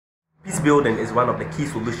Peacebuilding is one of the key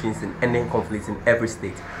solutions in ending conflicts in every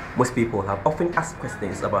state. Most people have often asked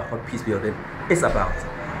questions about what peacebuilding is about.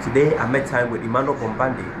 Today, I met time with Emmanuel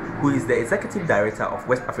Bombande, who is the Executive Director of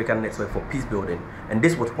West Africa Network for Peacebuilding, and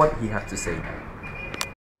this was what he had to say.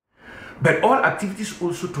 But all activities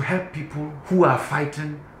also to help people who are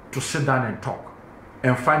fighting to sit down and talk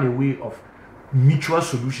and find a way of mutual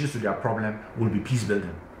solutions to their problem will be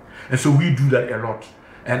peacebuilding. And so we do that a lot.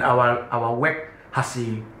 And our work has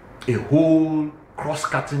a whole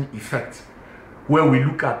cross-cutting effect where we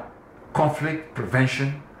look at conflict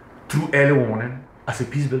prevention through early warning as a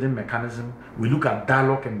peacebuilding mechanism. We look at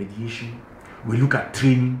dialogue and mediation. We look at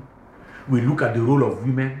training. We look at the role of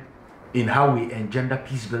women in how we engender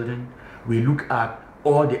peacebuilding. We look at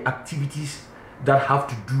all the activities that have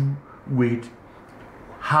to do with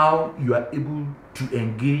how you are able to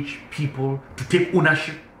engage people to take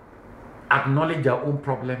ownership, acknowledge their own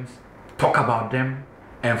problems, talk about them,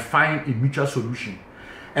 and find a mutual solution.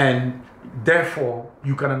 And therefore,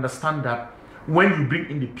 you can understand that when you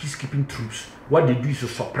bring in the peacekeeping troops, what they do is to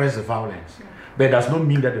suppress the violence. But it does not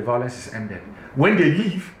mean that the violence is ended. When they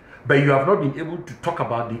leave, but you have not been able to talk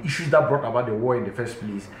about the issues that brought about the war in the first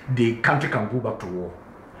place, the country can go back to war.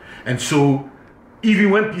 And so,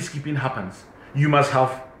 even when peacekeeping happens, you must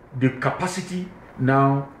have the capacity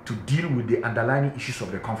now to deal with the underlying issues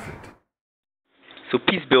of the conflict. So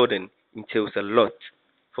peacebuilding entails a lot.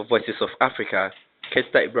 For Voices of Africa,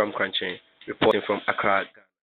 Kester Aburam Korankye reporting from Accra.